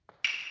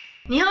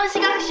日本史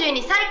学習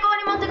に最高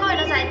にもってこい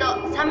のサイト、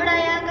サムラ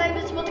イアーカイ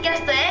ブスポッドキャ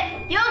スト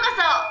へようこ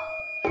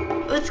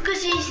そ。美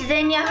しい自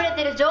然にあふれ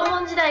てる縄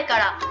文時代か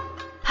ら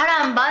波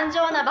乱万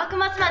丈な幕末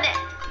まで、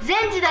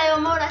全時代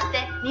を網羅して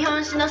日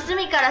本史の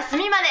隅から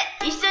隅まで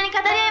一緒に語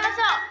り合いまし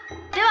ょう。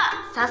では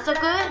早速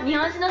日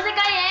本史の世界へ。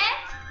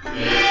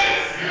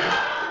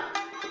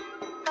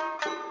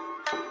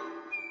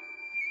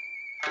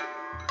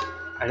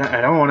I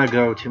don't want to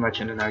go too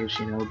much into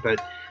Nagashino,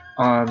 but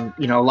a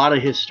lot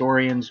of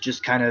historians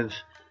just kind of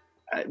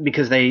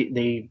because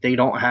they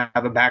don't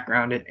have a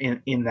background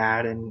in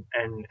that and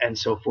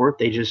so forth.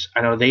 They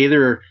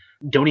either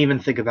don't even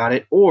think about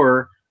it,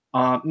 or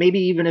maybe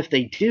even if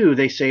they do,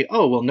 they say,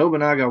 oh well,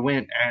 Nobunaga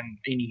went and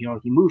he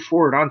moved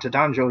forward onto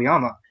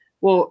Danjoyama.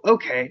 Well,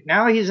 okay,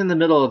 now he's in the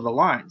middle of the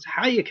lines.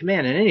 How are you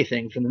commanding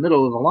anything from the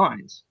middle of the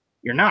lines?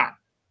 You're not.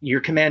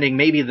 You're commanding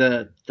maybe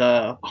the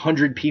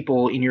 100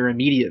 people in your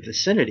immediate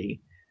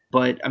vicinity.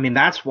 But I mean,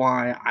 that's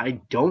why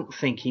I don't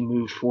think he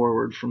moved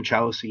forward from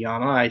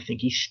Chaosiyama. I think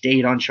he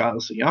stayed on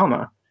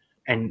Chaosiyama,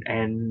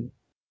 and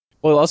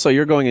Well, also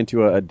you're going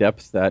into a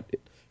depth that,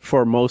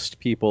 for most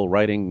people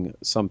writing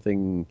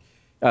something,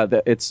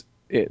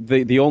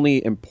 the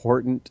only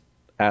important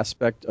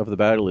aspect of the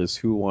battle is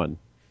who won.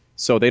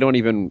 So they don't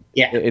even.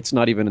 yeah, It's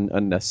not even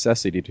a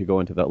necessity to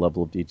go into that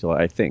level of detail.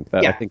 I think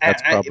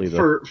that's probably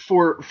for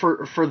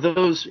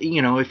those,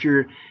 if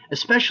you're,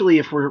 especially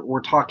if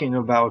we're talking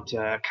about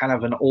kind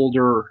of an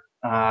older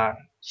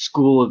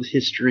school of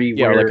history,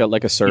 where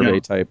like a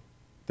survey type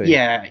thing.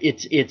 yeah,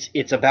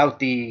 it's about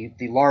the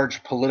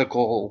large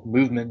political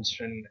movements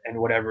and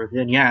whatever.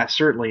 Then yeah,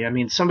 certainly. I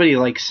mean, somebody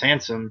like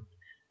Sansom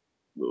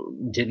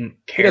didn't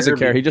care. He doesn't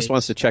care. He just because,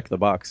 wants to check the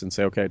box and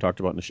say, okay, I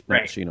talked about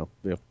right. Nishino.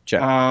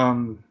 Check.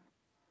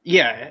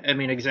 Yeah, I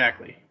mean,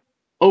 exactly.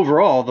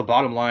 Overall, the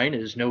bottom line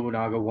is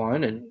Nobunaga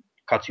won and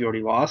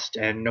Katsuyori lost,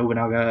 and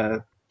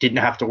Nobunaga didn't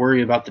have to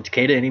worry about the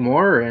Takeda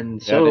anymore,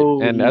 and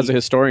so and as a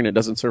historian, it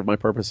doesn't serve my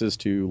purposes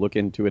to look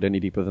into it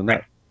any deeper than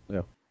that.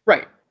 Yeah.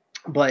 Right.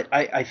 But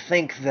I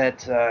think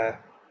that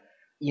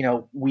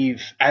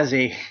we've, as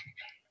a,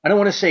 I don't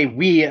want to say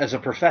we as a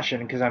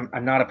profession, because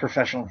I'm not a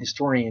professional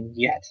historian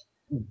yet,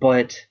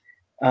 but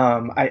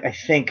I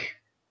think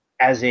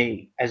as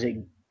a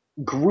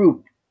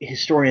group,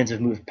 historians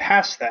have moved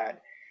past that.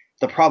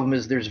 The problem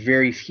is there's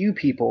very few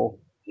people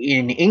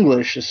in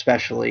English,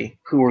 especially,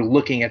 who are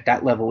looking at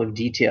that level of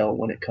detail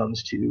when it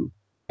comes to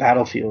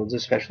battlefields,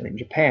 especially in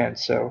Japan.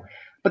 So,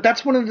 but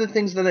that's one of the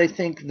things that I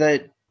think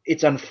that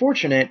it's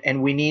unfortunate,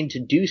 and we need to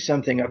do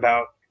something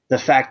about the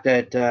fact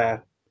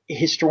that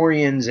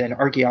historians and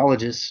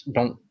archaeologists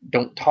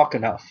don't talk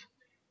enough,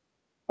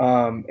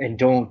 and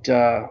don't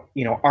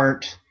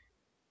aren't.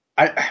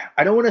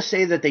 I don't want to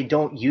say that they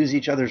don't use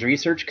each other's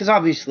research, because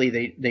obviously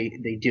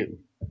they do,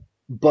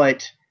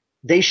 but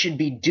they should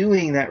be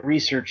doing that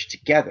research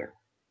together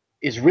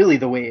is really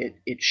the way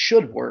it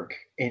should work,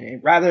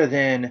 and rather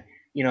than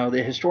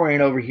the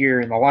historian over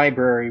here in the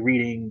library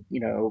reading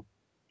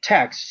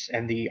texts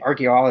and the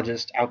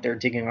archaeologist out there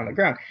digging on the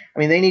ground. I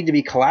mean, they need to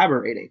be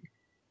collaborating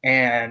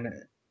and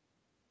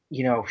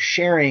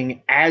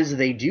sharing as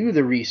they do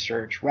the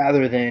research,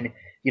 rather than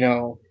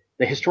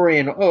the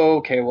historian, oh,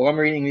 okay, well, I'm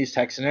reading these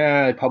texts and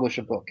I publish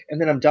a book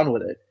and then I'm done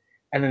with it,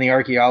 and then the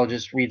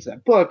archaeologist reads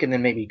that book and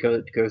then maybe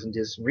goes and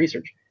does some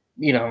research,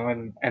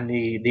 and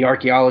the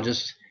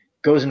archaeologist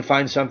goes and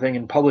finds something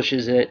and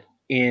publishes it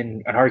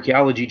in an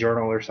archaeology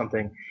journal or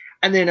something,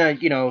 and then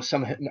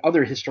some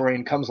other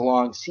historian comes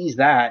along, sees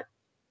that,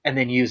 and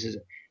then uses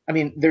it. I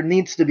mean, there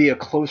needs to be a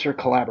closer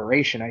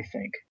collaboration, I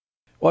think.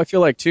 Well, I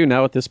feel like too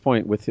now at this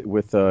point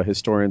with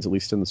historians, at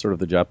least in the sort of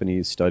the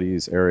Japanese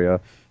studies area,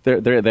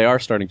 they are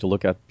starting to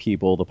look at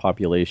people, the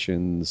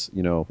populations,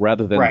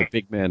 rather than the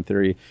big man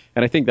theory.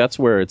 And I think that's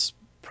where it's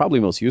probably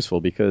most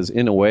useful, because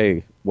in a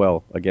way,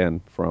 well,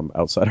 again, from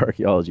outside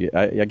archaeology,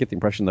 I get the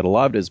impression that a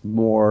lot of it is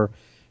more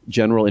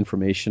general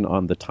information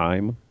on the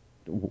time.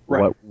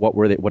 Right. What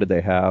were they? What did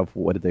they have?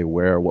 What did they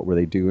wear? What were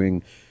they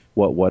doing?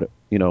 What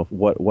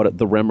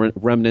the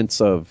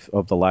remnants of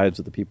the lives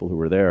of the people who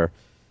were there.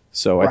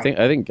 So Right.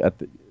 I think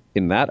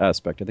in that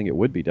aspect, I think it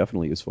would be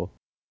definitely useful.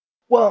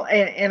 Well,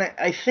 and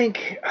I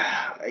think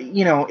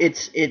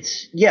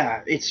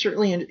it's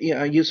certainly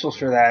useful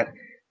for that.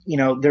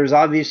 There's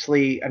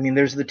obviously, I mean,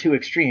 there's the two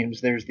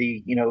extremes. There's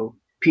the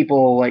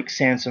people like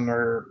Sansom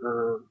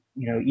or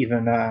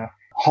even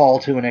Hall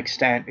to an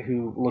extent,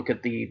 who look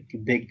at the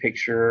big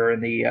picture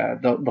and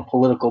the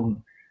political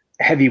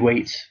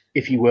heavyweights,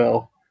 if you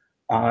will,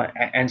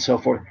 and so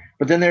forth.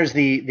 But then there's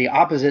the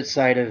opposite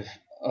side of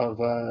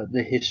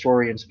the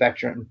historian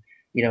spectrum.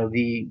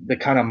 The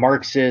kind of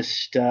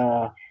Marxist.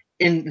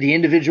 In the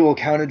individual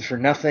accounted for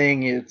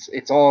nothing.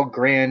 It's all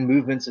grand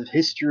movements of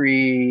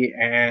history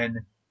and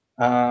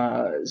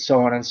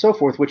so on and so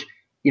forth, which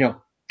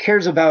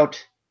cares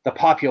about the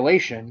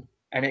population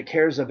and it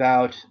cares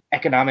about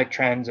economic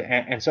trends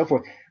and so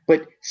forth,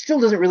 but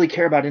still doesn't really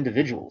care about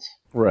individuals,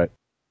 Right.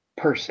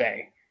 per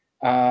se,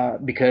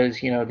 because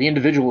the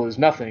individual is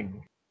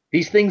nothing.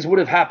 These things would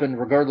have happened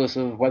regardless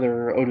of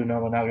whether Oda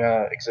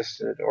Nobunaga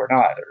existed or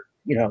not, or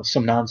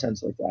some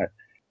nonsense like that.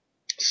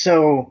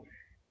 So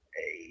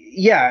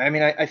yeah, I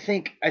mean, I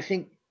think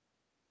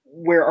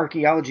where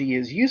archaeology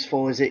is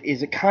useful is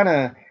it kind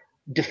of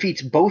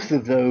defeats both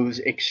of those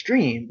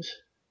extremes.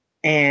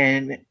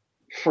 And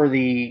for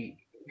the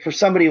for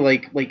somebody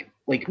like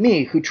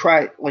me who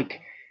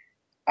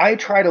I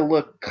try to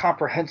look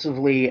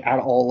comprehensively at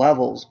all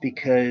levels,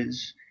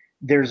 because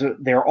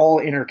they're all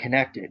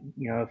interconnected.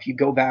 If you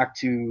go back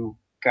to,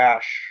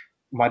 gosh,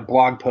 my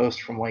blog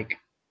post from like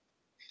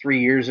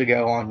 3 years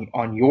ago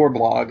on your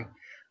blog,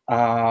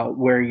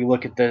 where you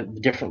look at the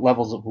different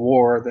levels of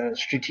war, the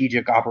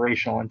strategic,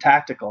 operational, and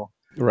tactical,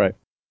 Right.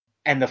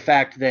 and the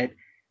fact that,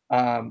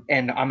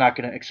 and I'm not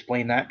going to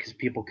explain that because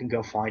people can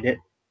go find it.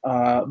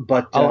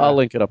 But I'll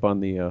link it up on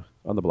the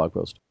blog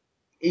post.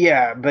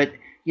 Yeah, but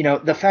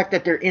the fact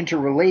that they're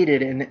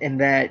interrelated, and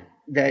that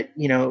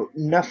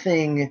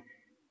nothing,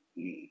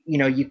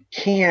 you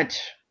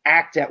can't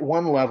act at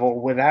one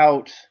level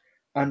without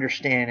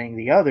understanding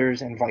the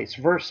others, and vice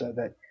versa.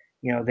 That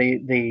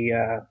they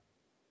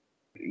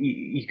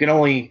you can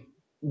only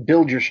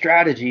build your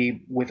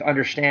strategy with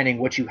understanding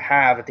what you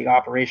have at the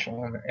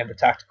operational and the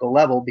tactical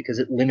level, because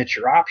it limits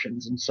your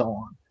options and so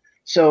on.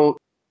 So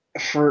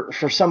for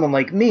someone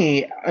like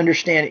me,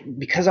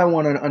 because I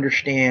want to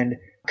understand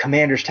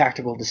commanders'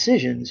 tactical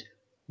decisions,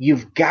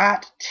 you've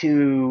got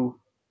to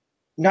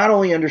not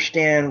only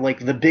understand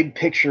like the big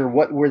picture,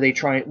 what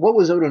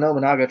was Oda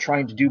Nobunaga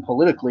trying to do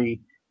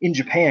politically in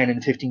Japan in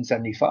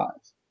 1575.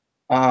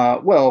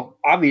 Well,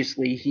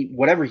 obviously,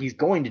 whatever he's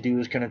going to do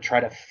is going to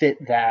try to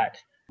fit that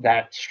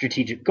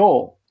strategic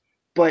goal.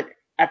 But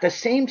at the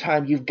same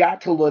time, you've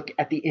got to look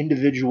at the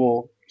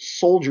individual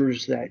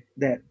soldiers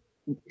that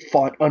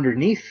fought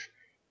underneath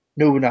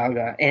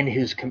Nobunaga and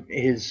his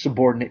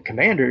subordinate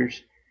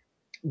commanders,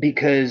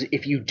 because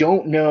if you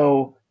don't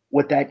know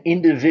what that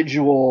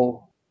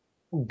individual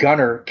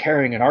gunner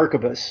carrying an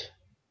arquebus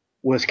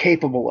was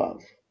capable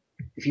of,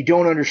 if you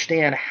don't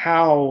understand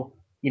how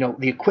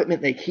the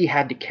equipment that he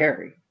had to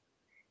carry,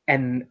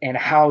 and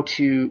how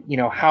to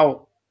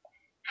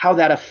how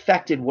that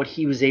affected what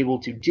he was able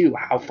to do,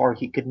 how far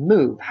he could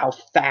move, how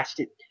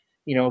fast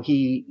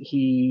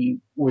he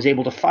was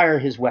able to fire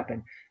his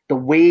weapon, the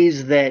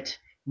ways that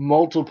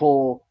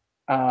multiple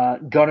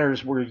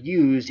gunners were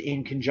used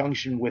in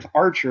conjunction with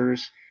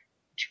archers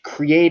to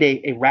create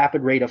a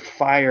rapid rate of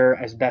fire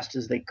as best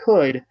as they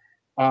could,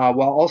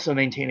 while also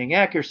maintaining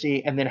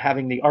accuracy, and then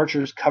having the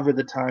archers cover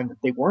the time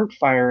that they weren't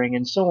firing,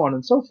 and so on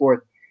and so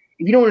forth.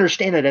 If you don't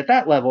understand it at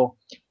that level,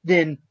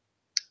 then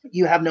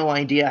you have no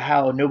idea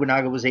how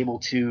Nobunaga was able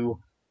to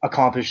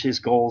accomplish his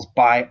goals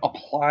by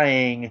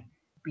applying,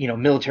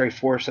 military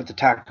force at the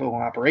tactical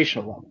and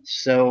operational levels.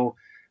 So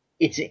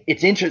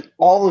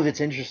all of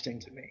it's interesting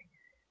to me,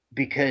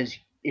 because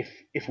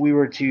if we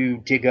were to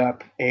dig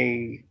up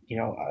a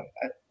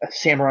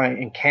samurai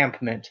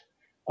encampment,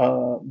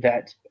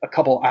 that a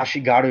couple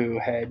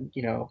Ashigaru had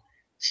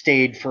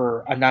stayed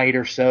for a night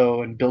or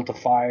so and built a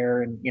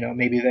fire, and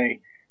maybe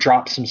they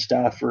dropped some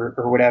stuff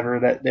or whatever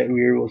that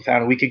we were able to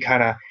find, we could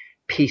kind of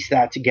piece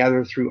that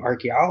together through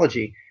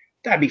archaeology.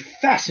 That'd be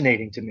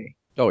fascinating to me,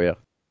 Oh yeah.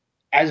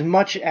 as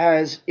much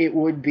as it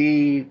would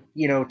be,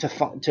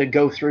 to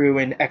go through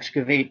and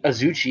excavate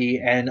Azuchi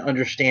and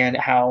understand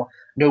how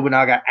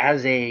Nobunaga,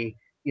 as a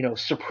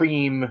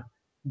supreme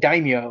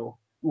daimyo,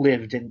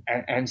 lived,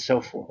 and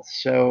so forth.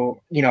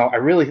 So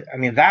I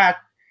mean, that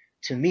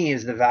to me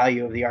is the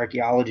value of the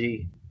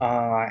archaeology,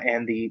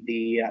 and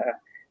the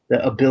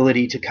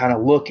ability to kind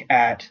of look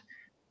at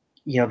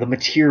the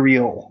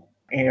material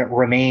and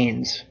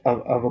remains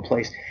of a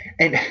place.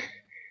 And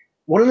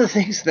one of the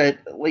things that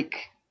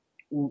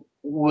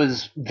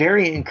was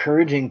very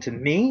encouraging to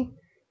me,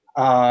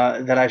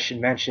 that I should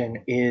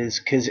mention, is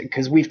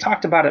because we've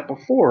talked about it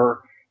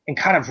before and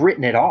kind of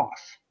written it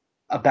off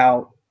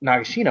about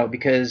Nagashino,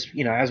 because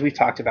as we've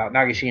talked about,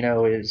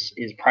 Nagashino is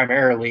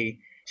primarily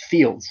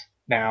fields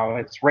now.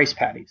 It's rice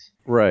paddies.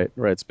 Right.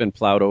 It's been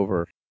plowed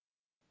over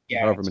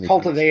Yeah, however it's many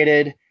times.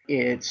 cultivated.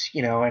 It's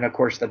and of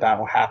course the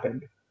battle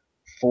happened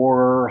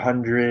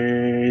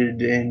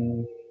 400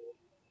 and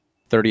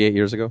 38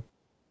 years ago.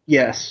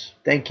 yes,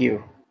 thank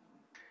you.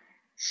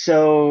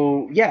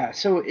 So yeah,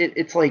 so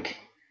it's like,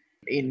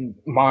 in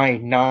my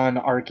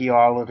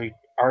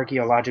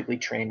archaeologically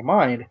trained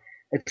mind,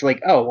 it's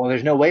like, oh well,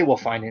 there's no way we'll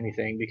find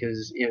anything,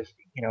 because if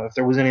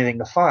there was anything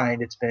to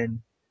find, it's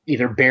been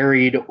either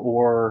buried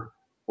or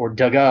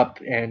dug up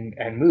and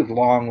moved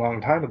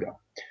long time ago.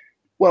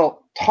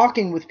 Well,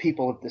 talking with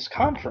people at this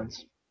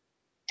conference,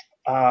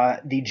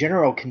 the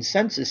general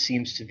consensus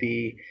seems to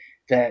be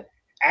that,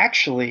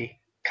 actually,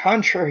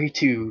 contrary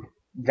to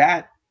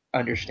that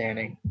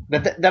understanding,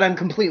 that I'm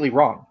completely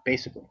wrong,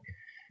 basically,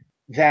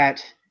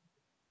 that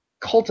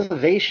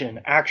cultivation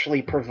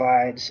actually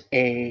provides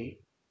a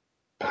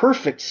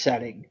perfect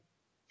setting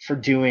for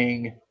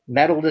doing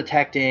metal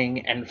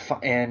detecting and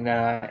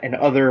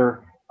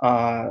other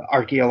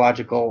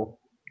archaeological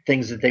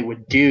things that they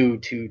would do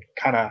to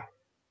kind of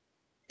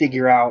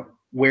figure out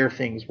where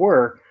things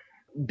were,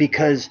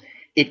 because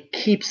it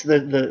keeps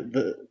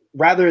the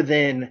rather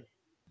than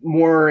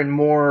more and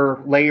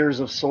more layers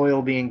of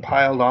soil being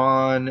piled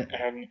on,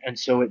 and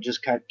so it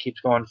just kind of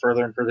keeps going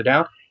further and further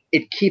down.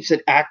 It keeps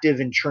it active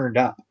and churned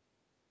up.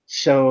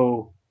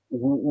 So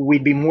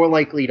we'd be more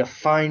likely to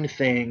find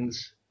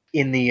things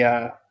in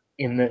the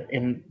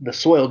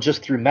soil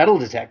just through metal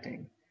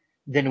detecting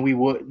than we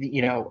would,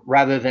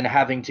 rather than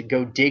having to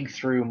go dig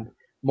through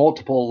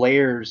multiple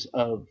layers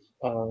of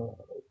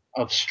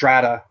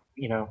strata,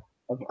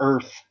 of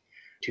earth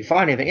to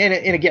find anything.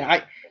 And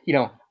again,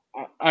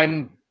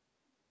 I'm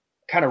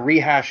kind of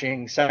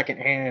rehashing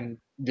secondhand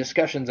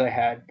discussions I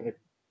had,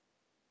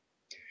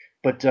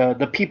 but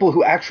the people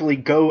who actually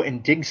go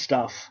and dig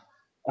stuff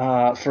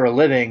for a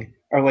living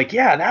are like,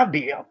 yeah, that would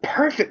be a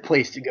perfect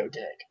place to go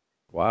dig.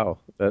 Wow,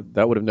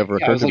 that would have never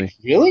Yeah, I occurred was to like,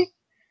 me. really?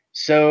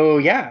 So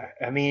yeah,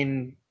 I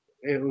mean,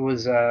 it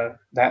was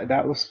that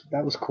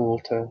was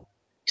cool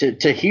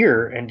to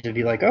hear and to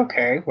be like,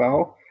 okay,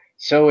 well,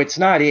 so it's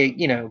not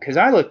because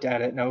I looked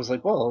at it and I was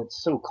like, well,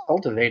 it's so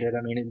cultivated.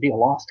 I mean, it'd be a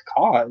lost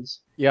cause.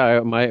 Yeah,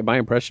 my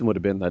impression would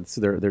have been that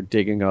they're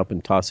digging up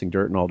and tossing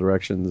dirt in all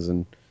directions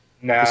and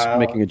just No,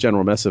 making a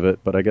general mess of it.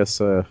 But I guess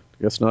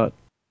not.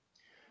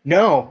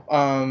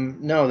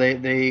 no,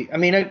 they, I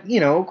mean,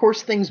 of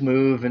course things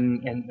move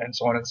and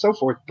so on and so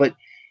forth, but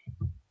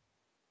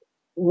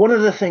one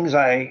of the things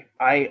I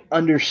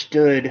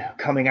understood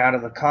coming out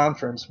of the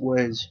conference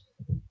was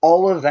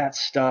all of that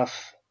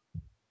stuff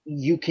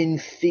you can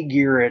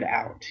figure it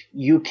out.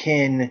 You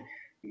can,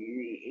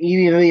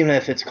 even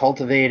if it's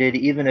cultivated,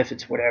 even if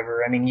it's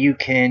whatever. I mean, you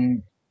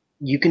can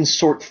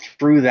sort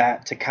through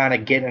that to kind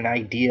of get an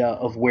idea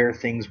of where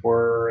things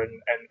were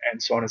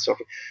and so on and so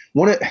forth.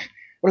 One of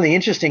one of the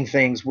interesting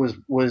things was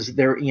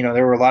there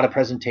there were a lot of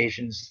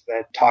presentations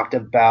that talked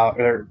about,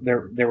 or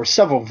there were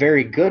several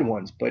very good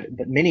ones, but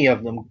many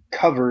of them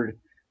covered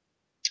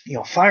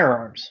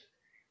firearms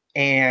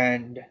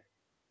and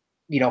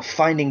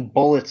finding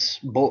bullets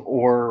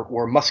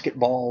or musket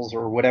balls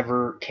or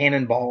whatever,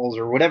 cannonballs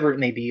or whatever it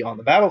may be on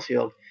the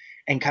battlefield,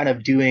 and kind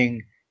of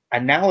doing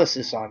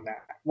analysis on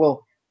that.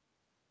 Well,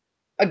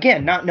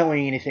 again, not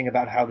knowing anything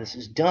about how this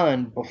is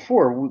done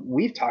before,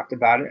 we've talked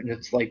about it, and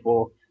it's like,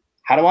 well,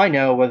 how do I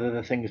know whether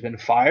the thing's been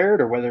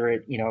fired or whether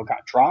it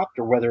got dropped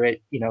or whether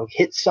it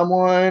hit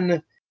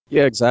someone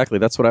Yeah, exactly.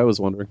 That's what I was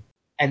wondering.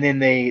 and then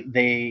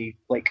they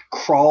like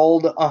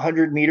crawled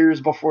 100 meters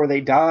before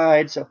they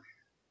died? So,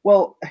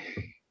 well,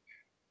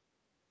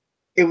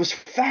 it was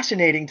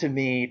fascinating to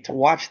me to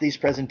watch these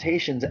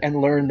presentations and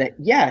learn that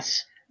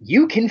yes,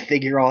 you can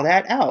figure all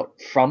that out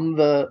from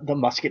the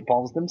musket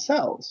balls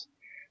themselves.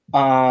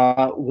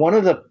 One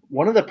of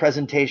the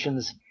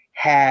presentations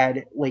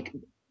had, like,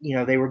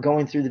 they were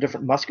going through the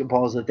different musket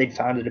balls that they'd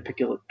found at a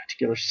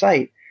particular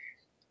site,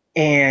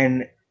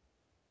 and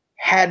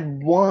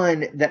had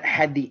one that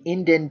had the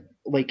indent,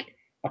 like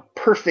a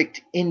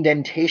perfect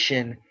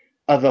indentation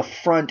of a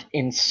front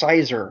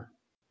incisor.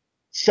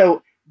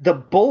 So the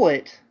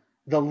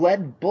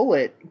lead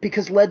bullet,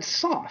 because lead's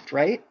soft,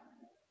 right?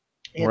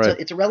 It's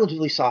Right. a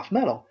relatively soft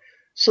metal.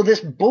 So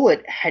this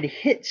bullet had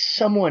hit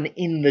someone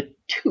in the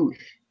tooth.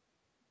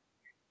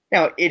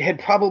 Now, it had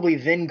probably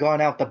then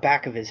gone out the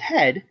back of his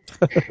head,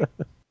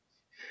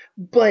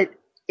 but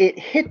it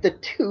hit the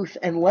tooth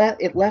and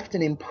it left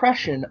an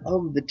impression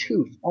of the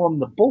tooth on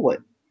the bullet.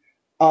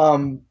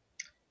 Um,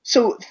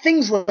 so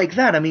things like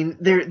that. I mean,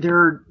 there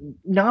are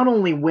not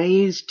only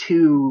ways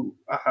to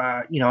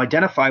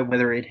identify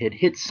whether it had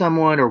hit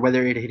someone or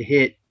whether it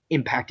had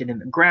impacted in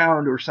the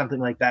ground or something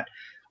like that.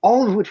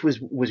 All of which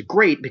was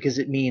great because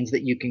it means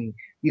that you can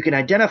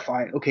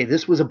identify, okay,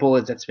 this was a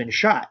bullet that's been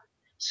shot,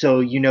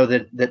 so you know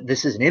that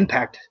this is an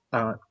impact,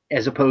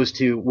 as opposed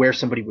to where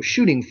somebody was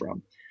shooting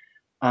from,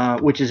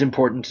 which is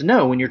important to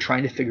know when you're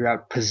trying to figure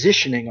out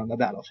positioning on the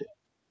battlefield.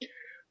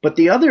 But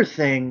the other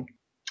thing,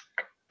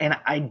 and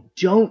I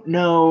don't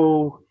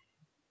know,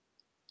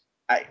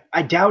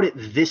 I doubt at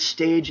this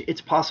stage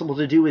it's possible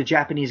to do with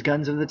Japanese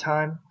guns of the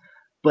time,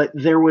 but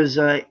there was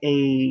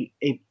a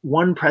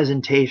one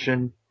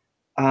presentation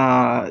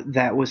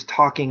that was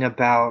talking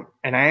about,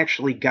 and I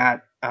actually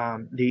got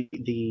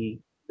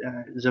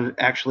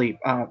actually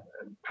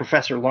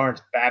Professor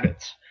Lawrence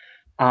Babbitts,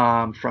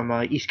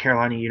 from East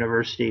Carolina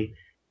University,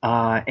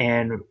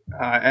 and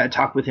I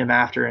talked with him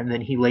after, and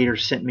then he later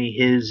sent me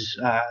his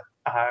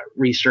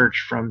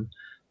research from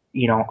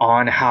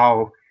on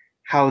how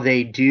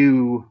they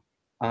do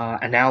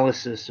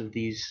analysis of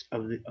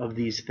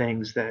these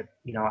things that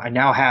I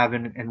now have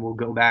and will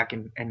go back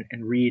and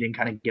read and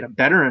kind of get a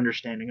better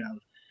understanding of.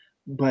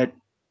 But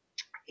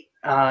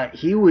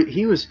he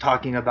was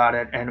talking about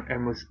it,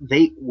 and was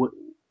they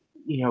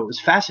it was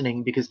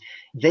fascinating because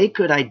they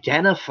could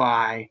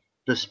identify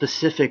the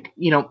specific,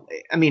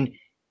 I mean,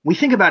 we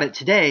think about it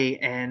today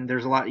and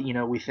there's a lot,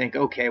 we think,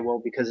 okay,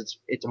 well, because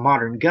it's a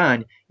modern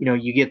gun,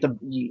 you get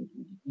you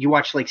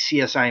watch like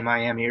CSI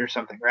Miami or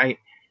something, right?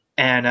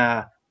 And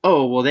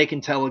oh, well, they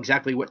can tell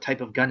exactly what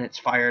type of gun it's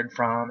fired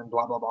from and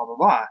blah blah blah blah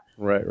blah.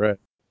 Right. Right.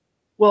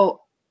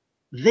 Well,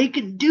 they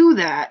could do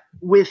that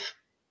with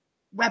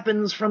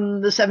weapons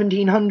from the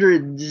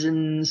 1700s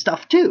and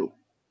stuff too.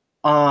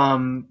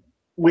 Um,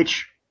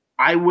 which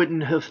I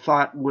wouldn't have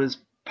thought was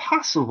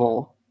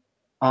possible,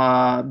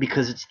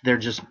 because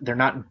they're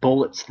not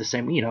bullets the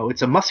same.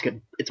 It's a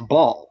musket, it's a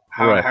ball.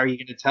 How Right. are you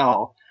going to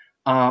tell?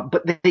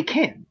 But they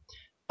can,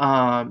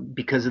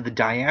 because of the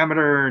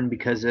diameter and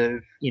because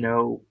of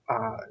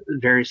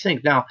various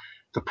things. Now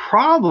the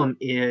problem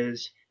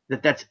is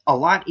that that's a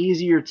lot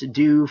easier to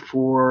do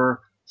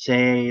for,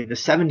 say,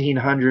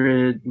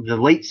 the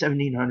late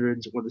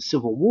 1700s or the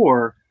Civil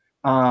War,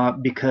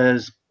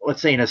 because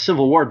let's say in a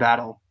Civil War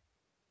battle,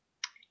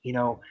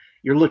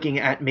 you're looking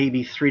at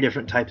maybe three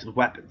different types of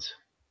weapons.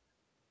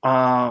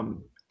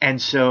 And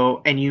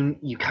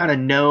you kind of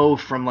know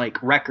from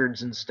like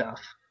records and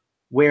stuff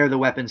where the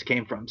weapons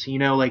came from. So,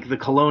 like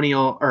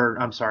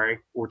the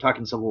we're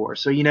talking Civil War.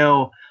 So,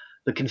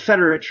 the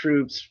Confederate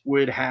troops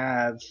would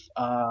have,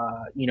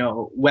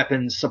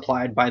 weapons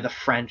supplied by the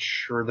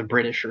French or the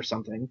British or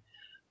something,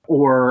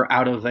 or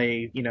out of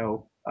a,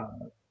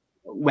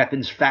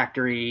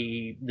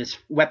 this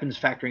weapons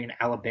factory in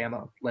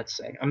Alabama, let's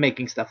say. I'm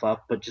making stuff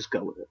up, but just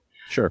go with it.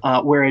 Sure.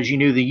 Whereas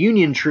the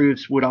Union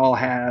troops would all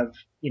have,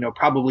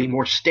 probably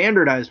more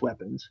standardized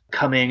weapons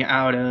coming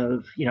out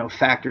of,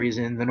 factories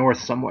in the North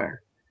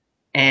somewhere.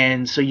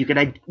 And so you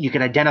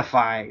could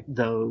identify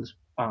those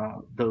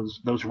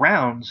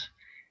rounds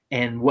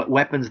and what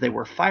weapons they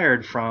were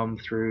fired from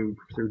through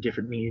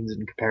different means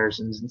and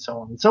comparisons and so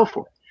on and so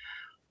forth.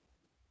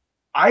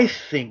 I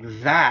think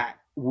that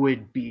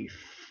would be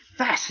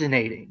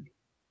fascinating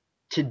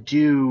to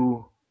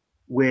do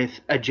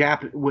with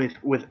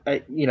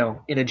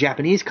in a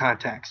Japanese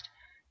context,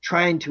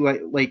 trying to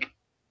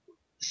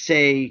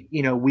say,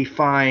 we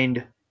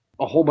find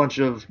a whole bunch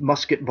of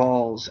musket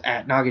balls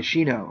at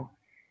Nagashino,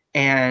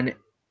 and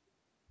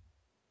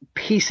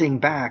piecing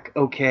back,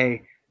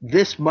 okay,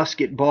 this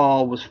musket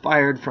ball was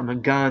fired from a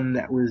gun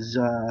that was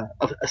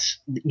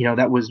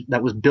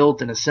that was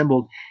built and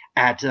assembled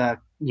at the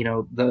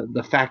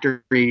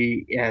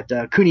factory at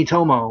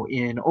Kunitomo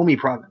in Omi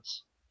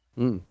province.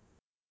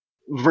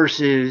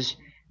 Versus,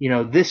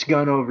 this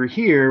gun over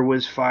here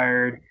was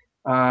fired,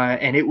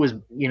 and it was,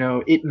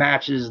 it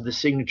matches the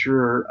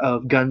signature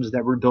of guns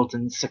that were built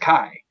in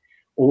Sakai,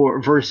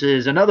 or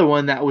versus another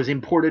one that was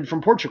imported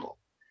from Portugal.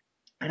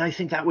 And I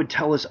think that would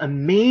tell us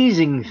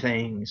amazing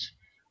things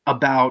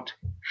about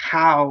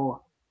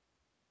how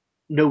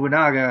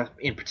Nobunaga,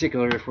 in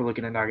particular, if we're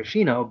looking at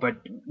Nagashino, but,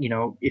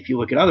 if you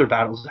look at other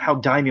battles, how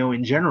daimyo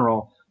in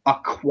general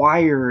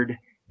acquired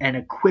and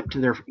equipped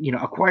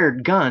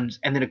acquired guns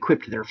and then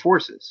equipped their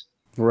forces.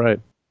 Right.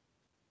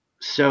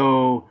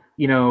 So,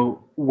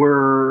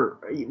 we're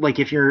like,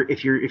 if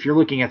you're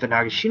looking at the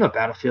Nagashino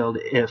battlefield,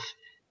 if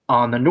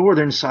on the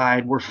northern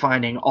side we're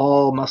finding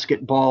all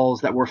musket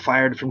balls that were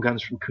fired from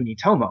guns from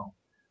Kunitomo,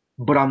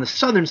 but on the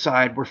southern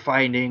side we're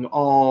finding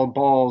all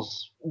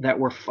balls that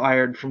were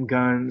fired from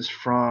guns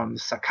from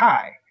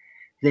Sakai,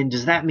 then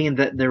does that mean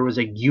that there was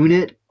a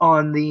unit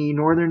on the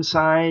northern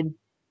side?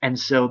 And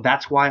so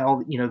that's why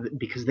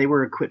because they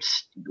were equipped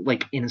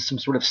like in some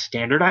sort of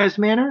standardized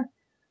manner?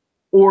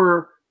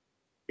 Or,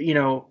 I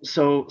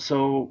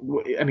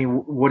mean,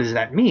 what does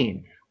that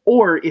mean?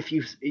 Or if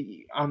you,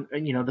 on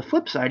the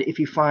flip side, if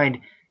you find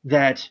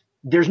that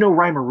there's no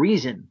rhyme or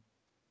reason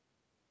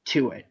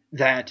to it,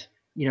 that,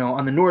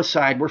 on the north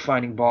side we're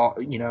finding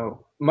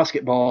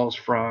musket balls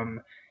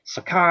from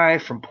Sakai,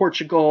 from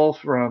Portugal,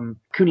 from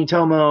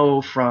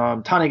Kunitomo,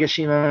 from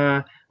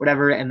Tanegashima,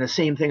 whatever, and the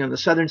same thing on the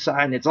southern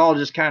side, and it's all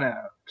just kind of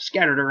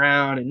scattered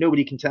around and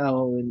nobody can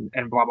tell, and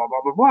blah, blah,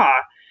 blah, blah, blah,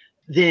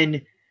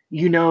 then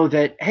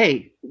that,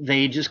 hey,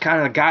 they just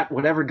kind of got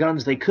whatever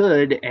guns they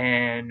could,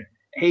 and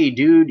hey,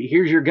 dude,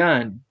 here's your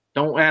gun.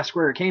 Don't ask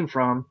where it came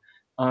from,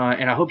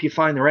 and I hope you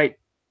find the right,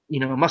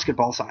 musket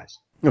ball size.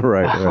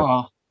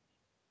 Right.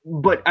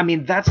 But I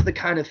mean, that's the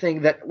kind of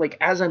thing that, like,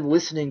 as I'm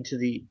listening to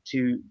the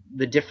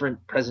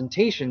different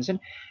presentations, and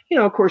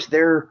of course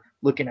they're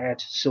looking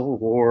at Civil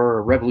War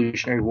or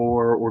Revolutionary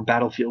War or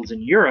battlefields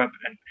in Europe,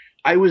 and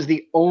I was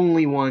the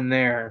only one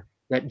there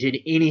that did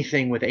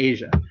anything with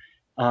Asia.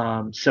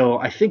 So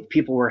I think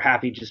people were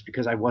happy just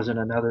because I wasn't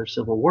another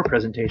Civil War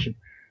presentation.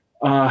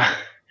 Not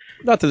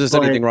that there's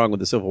anything wrong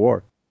with the Civil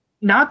War.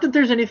 Not that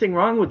there's anything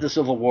wrong with the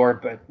Civil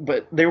War,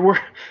 but there were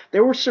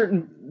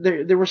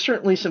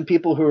certainly some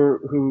people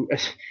who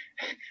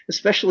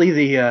especially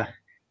the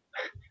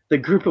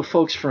group of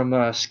folks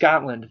from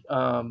Scotland.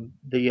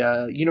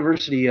 The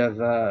University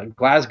of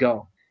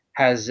Glasgow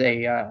has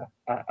a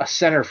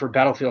center for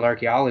battlefield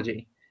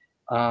archaeology,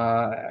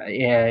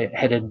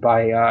 headed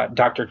by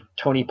Dr.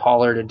 Tony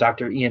Pollard and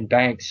Dr. Ian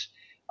Banks.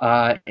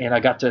 And I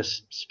got to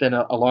spend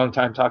a long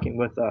time talking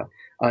with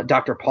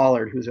Dr.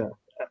 Pollard, who's a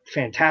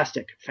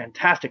fantastic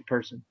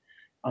person,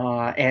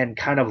 and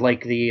kind of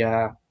like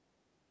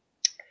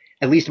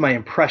at least my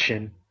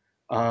impression,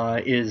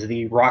 is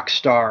the rock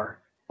star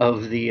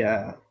of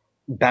the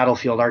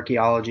battlefield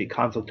archaeology,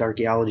 conflict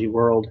archaeology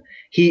world.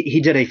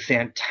 He did a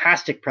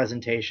fantastic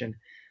presentation,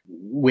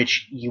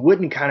 which you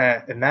wouldn't kind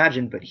of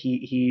imagine, but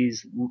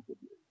he's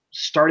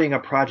starting a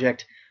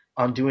project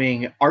on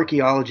doing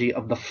archaeology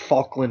of the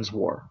Falklands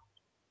War,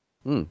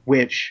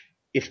 which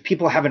if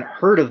people haven't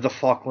heard of the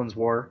Falklands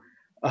War,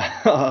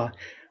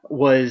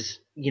 was,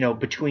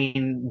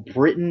 between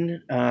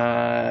Britain,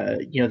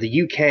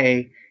 the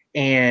UK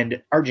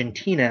and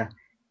Argentina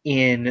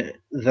in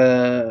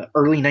the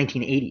early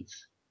 1980s.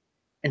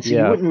 And so you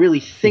Yeah. wouldn't really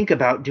think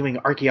about doing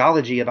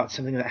archaeology about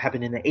something that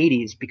happened in the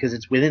 80s because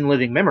it's within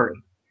living memory.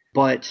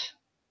 But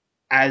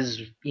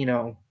as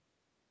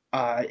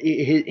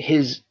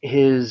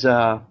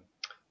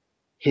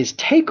his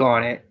take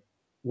on it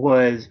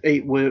was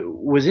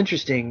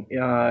interesting.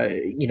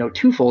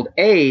 Twofold.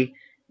 A,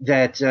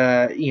 that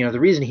the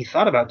reason he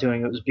thought about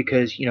doing it was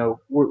because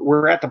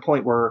we're at the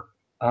point where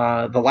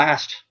the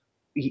last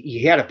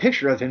he had a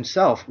picture of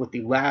himself with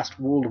the last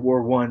World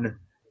War One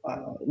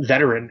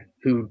veteran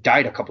who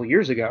died a couple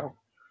years ago,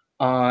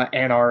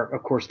 and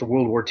of course the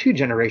World War II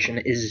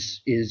generation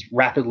is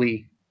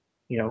rapidly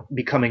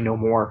becoming no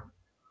more.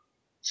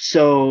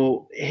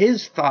 So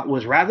his thought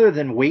was, rather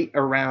than wait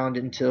around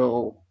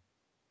until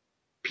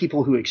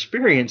people who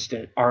experienced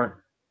it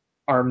are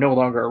no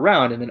longer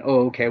around, and then,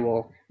 oh, okay,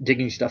 well,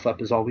 digging stuff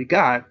up is all we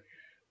got.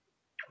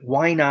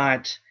 Why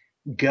not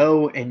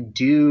go and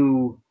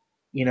do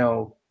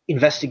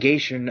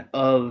investigation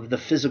of the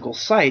physical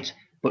sites,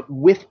 but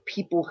with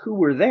people who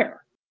were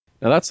there?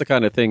 Now that's the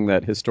kind of thing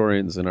that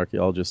historians and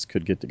archaeologists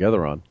could get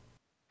together on.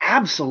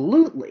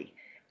 Absolutely.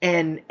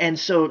 And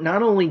so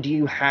not only do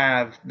you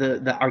have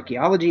the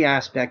archaeology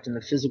aspect and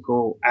the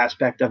physical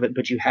aspect of it,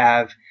 but you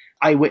have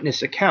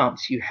eyewitness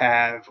accounts. You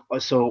have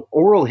so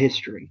oral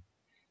history.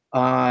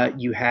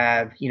 You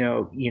have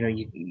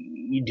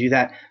you do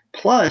that.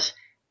 Plus,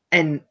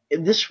 and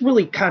this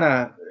really kind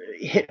of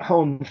hit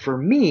home for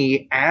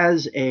me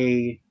as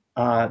a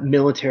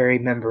military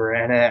member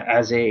and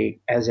as a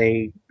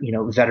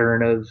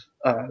veteran of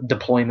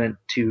deployment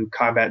to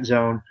combat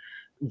zone,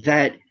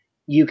 that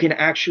you can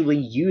actually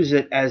use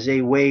it as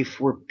a way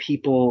for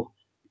people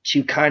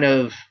to kind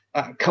of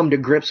come to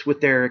grips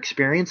with their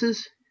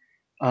experiences.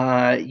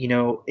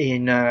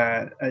 In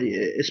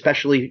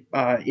especially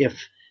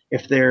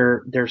if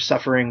they're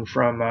suffering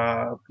from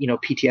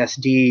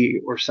PTSD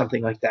or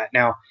something like that.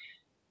 Now,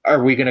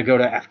 are we going to go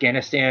to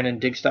Afghanistan and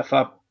dig stuff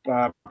up?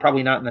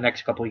 Probably not in the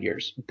next couple of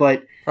years,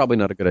 but Probably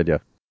not a good idea.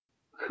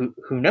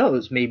 who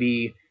knows?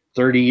 Maybe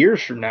 30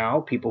 years from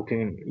now, people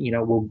can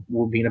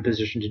will be in a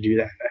position to do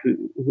that.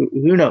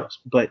 Who knows?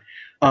 But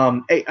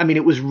I mean,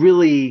 it was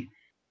really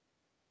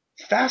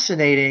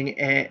fascinating,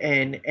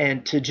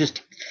 and to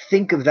just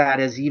think of that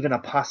as even a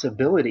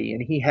possibility.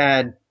 And he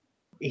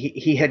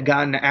had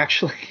gotten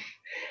actually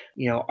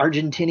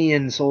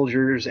Argentinian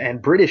soldiers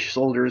and British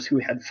soldiers who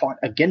had fought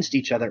against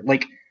each other,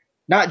 like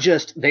not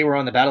just they were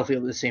on the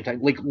battlefield at the same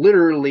time, like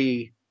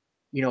literally,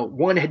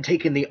 one had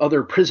taken the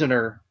other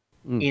prisoner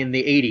in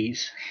the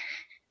 80s,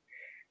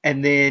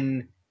 and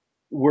then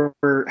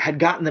had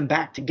gotten them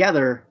back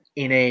together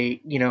in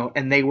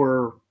and they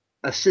were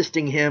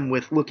assisting him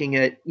with looking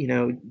at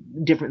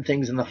different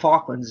things in the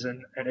Falklands,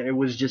 and it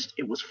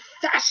was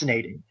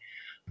fascinating.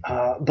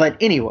 But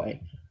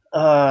anyway,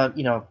 kind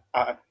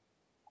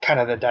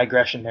of the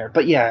digression there.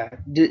 But yeah,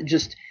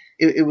 just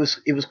it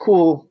was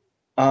cool.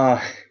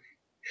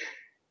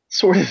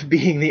 Sort of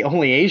being the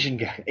only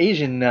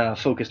Asian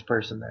focused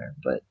person there,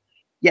 but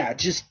yeah,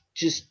 just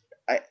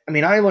I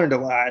mean, I learned a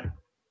lot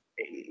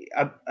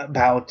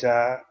about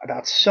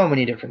so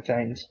many different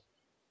things,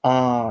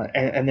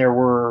 and there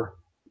were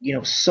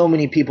so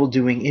many people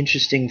doing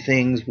interesting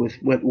things with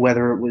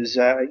whether it was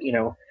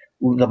the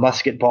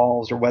musket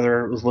balls, or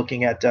whether it was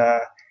looking at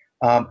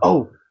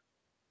oh,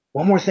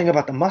 one more thing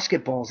about the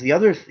musket balls. The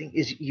other thing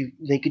is you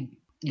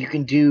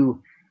can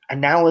do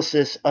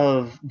analysis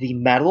of the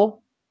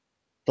metal,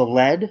 the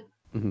lead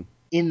Mm-hmm.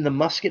 in the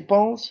musket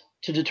balls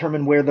to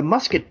determine where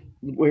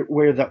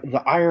where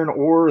the iron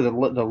ore, the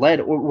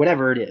lead, or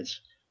whatever it is.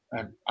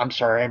 I'm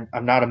sorry,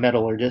 I'm not a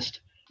metallurgist,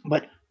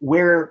 but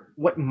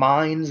what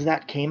mines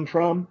that came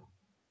from.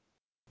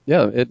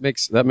 Yeah, that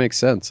makes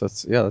sense.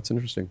 That's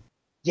interesting.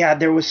 Yeah,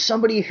 there was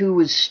somebody who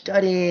was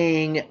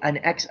studying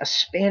a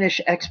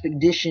Spanish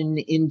expedition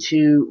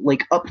into,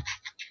 like, up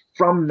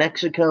from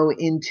Mexico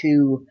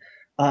into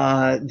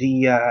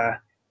the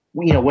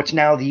what's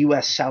now the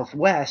U.S.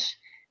 Southwest,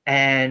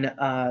 and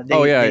Oh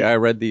they yeah, they I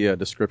read the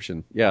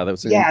description. Yeah, that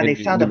was yeah, they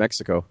in found New a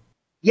Mexico.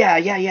 yeah.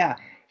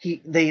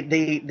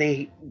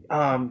 They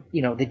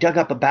dug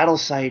up a battle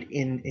site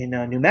in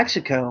New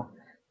Mexico,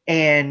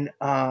 and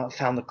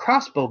found the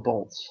crossbow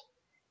bolts,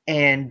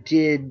 and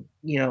did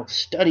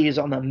studies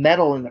on the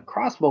metal in the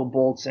crossbow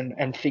bolts,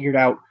 and figured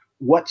out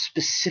what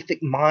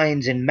specific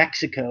mines in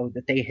Mexico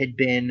that they had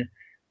been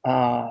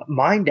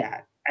mined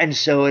at. And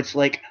so it's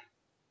like,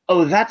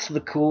 oh, that's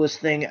the coolest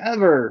thing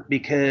ever,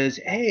 because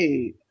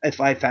hey, if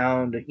I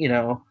found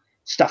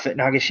stuff at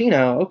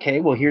Nagashino,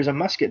 okay, well, here's a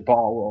musket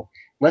ball. Well,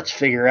 let's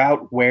figure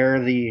out where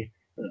the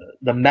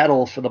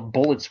metal for the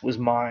bullets was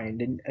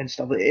mined, and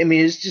stuff. I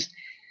mean, it's just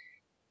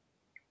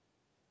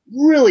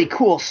really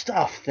cool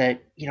stuff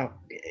that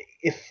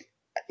if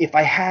if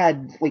I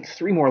had like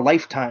three more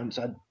lifetimes,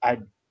 I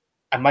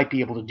might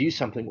be able to do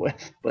something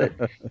with. But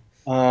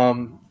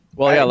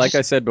Well, yeah, like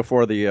I said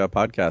before the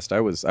podcast, I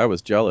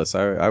was jealous.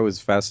 I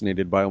was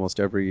fascinated by almost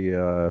every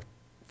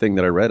thing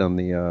that I read on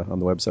the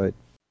website.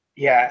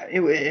 Yeah,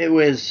 it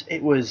was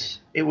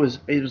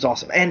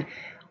awesome, and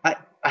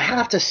I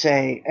have to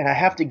say, and I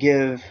have to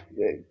give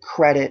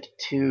credit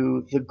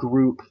to the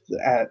group,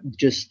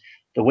 just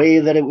the way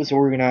that it was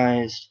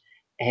organized,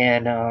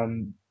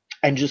 and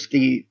just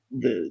the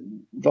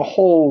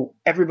whole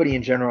everybody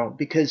in general,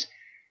 because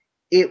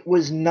it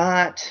was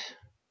not.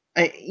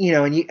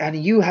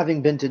 And you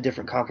having been to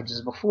different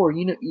conferences before,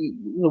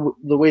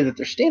 the way that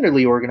they're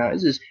standardly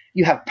organized is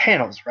you have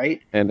panels,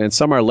 right? And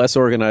some are less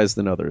organized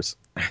than others.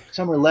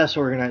 Some are less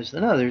organized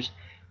than others.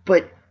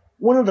 But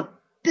one of the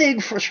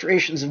big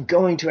frustrations of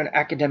going to an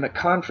academic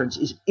conference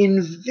is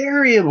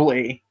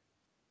invariably,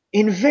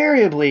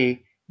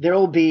 there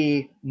will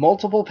be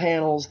multiple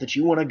panels that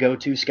you want to go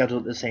to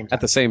scheduled at the same time.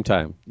 At the same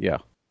time, yeah.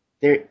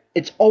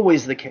 It's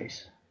always the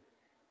case.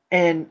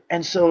 And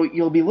so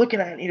you'll be looking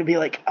at it and you'll be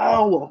like,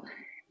 oh, well,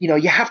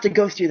 you have to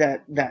go through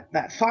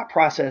that thought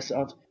process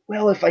of,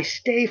 well, if I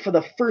stay for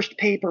the first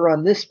paper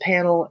on this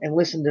panel and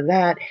listen to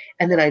that,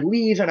 and then I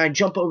leave and I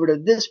jump over to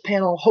this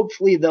panel,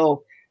 hopefully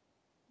they'll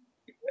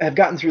have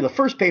gotten through the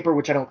first paper,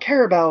 which I don't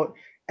care about,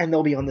 and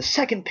they'll be on the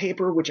second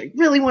paper, which I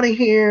really want to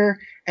hear.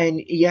 And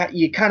yeah,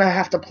 you kind of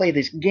have to play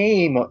this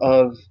game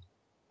of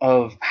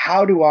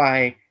how do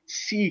I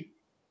see,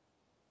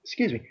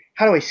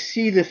 how do I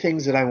see the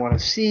things that I want to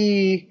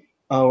see,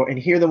 and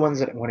hear the ones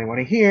that I want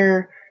to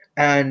hear.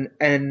 And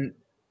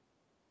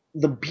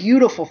the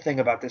beautiful thing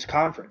about this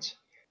conference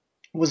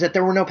was that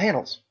there were no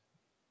panels.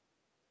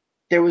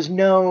 There was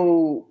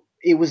no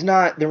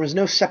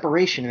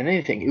separation in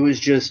anything. It was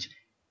just,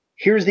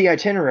 here's the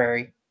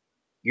itinerary.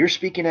 You're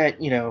speaking at,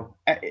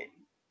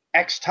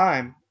 X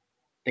time.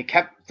 They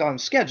kept on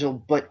schedule,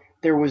 but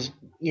there was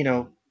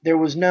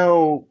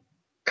no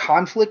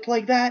conflict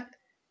like that,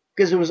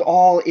 because it was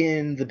all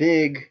in the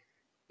big,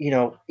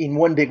 in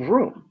one big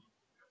room.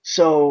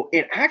 So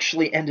it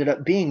actually ended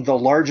up being the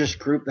largest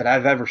group that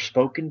I've ever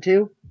spoken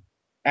to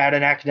at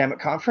an academic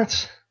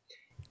conference.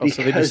 Oh,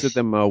 so they just did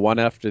them one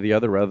after the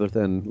other rather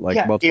than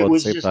like multiple at the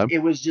same time? It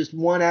was just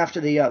one after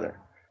the other.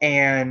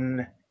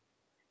 And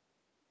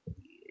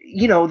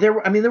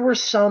there were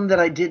some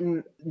that I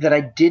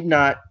did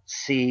not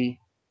see,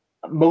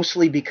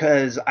 mostly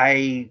because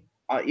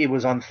it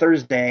was on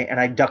Thursday and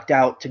I ducked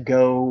out to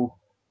go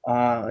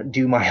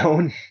do my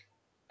own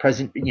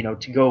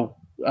to go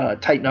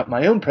tighten up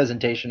my own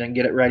presentation and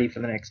get it ready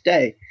for the next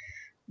day.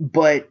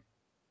 But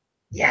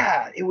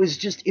yeah,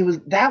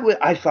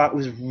 I thought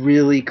was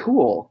really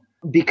cool,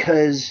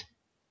 because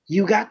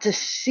you got to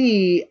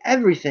see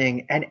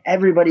everything and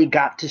everybody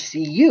got to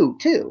see you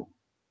too,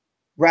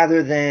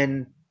 rather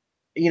than,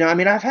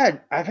 I've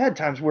had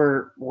times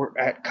where we're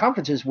at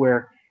conferences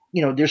where,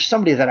 there's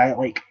somebody that I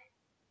like,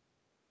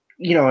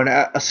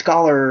 a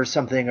scholar or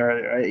something,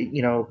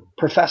 or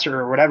professor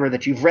or whatever,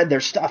 that you've read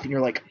their stuff and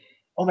you're like,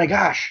 oh my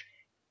gosh,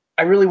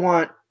 I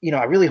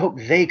really hope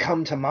they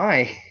come to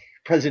my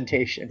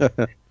presentation.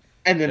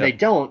 And then they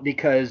don't,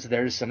 because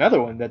there's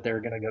another one that they're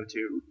going to go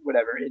to,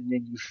 whatever, and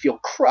then you feel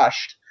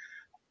crushed.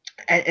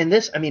 And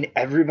this,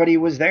 everybody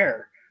was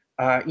there,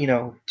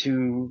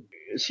 to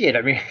see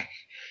it.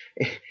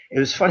 It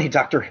was funny.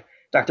 Dr.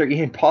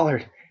 Ian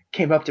Pollard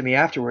came up to me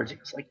afterwards. He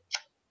was like,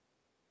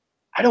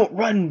 I don't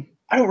run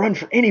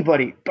for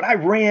anybody, but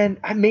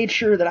I made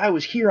sure that I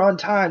was here on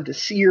time to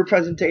see your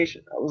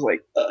presentation. I was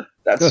like,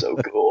 that's so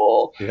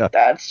cool. Yeah.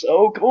 That's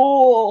so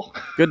cool.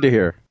 Good to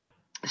hear.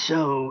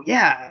 So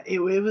yeah, it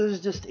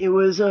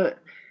was a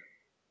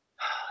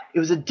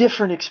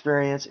different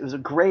experience. It was a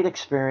great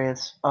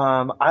experience.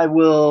 I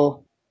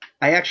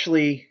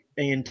actually,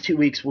 in 2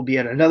 weeks, will be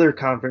at another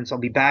conference. I'll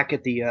be back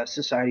at the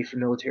Society for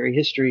Military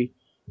History,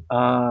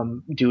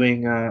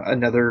 doing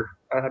another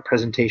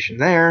presentation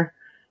there.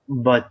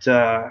 But,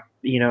 so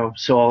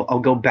I'll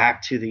go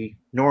back to the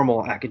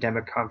normal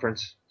academic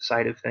conference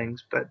side of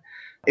things. But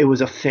it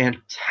was a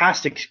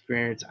fantastic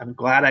experience. I'm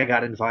glad I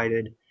got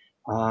invited.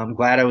 I'm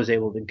glad I was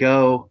able to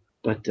go.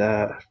 But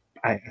I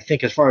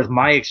think, as far as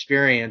my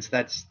experience,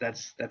 that's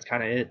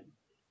kind of it.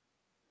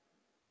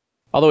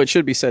 Although it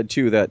should be said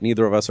too that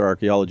neither of us are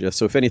archaeologists,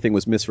 so if anything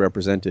was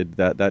misrepresented,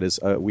 that is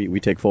we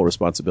take full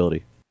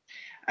responsibility.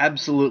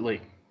 Absolutely.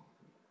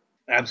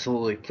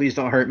 Please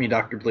don't hurt me,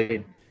 Dr.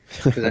 Bleed,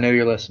 because I know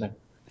you're listening.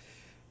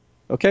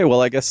 Okay,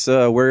 well, I guess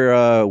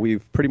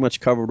we've pretty much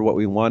covered what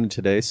we wanted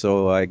today,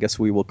 so I guess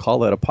we will call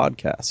that a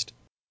podcast.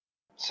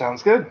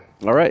 Sounds good.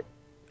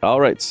 All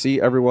right.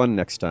 See everyone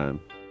next time.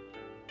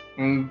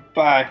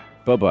 Bye.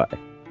 Bye-bye.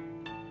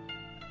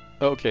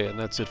 Okay, and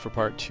that's it for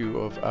part 2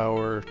 of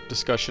our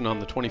discussion on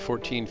the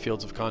 2014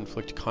 Fields of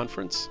Conflict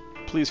Conference.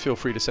 Please feel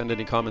free to send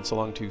any comments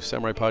along to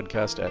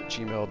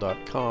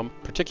samuraipodcast@gmail.com,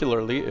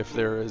 particularly if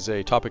there is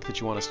a topic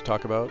that you want us to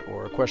talk about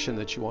or a question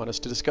that you want us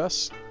to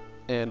discuss.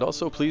 And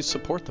also, please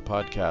support the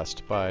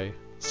podcast by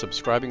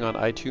subscribing on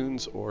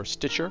iTunes or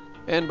Stitcher,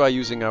 and by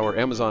using our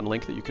Amazon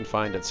link that you can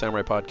find at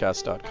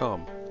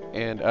samuraipodcast.com.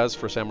 And as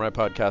for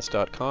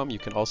SamuraiPodcast.com, you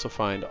can also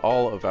find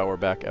all of our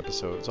back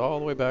episodes, all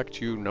the way back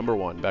to number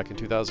 1, back in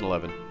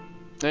 2011.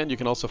 And you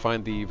can also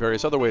find the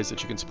various other ways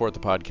that you can support the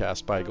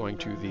podcast by going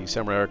to the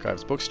Samurai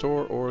Archives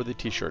bookstore or the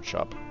t-shirt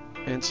shop.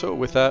 And so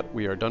with that,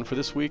 we are done for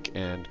this week,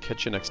 and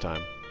catch you next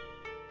time.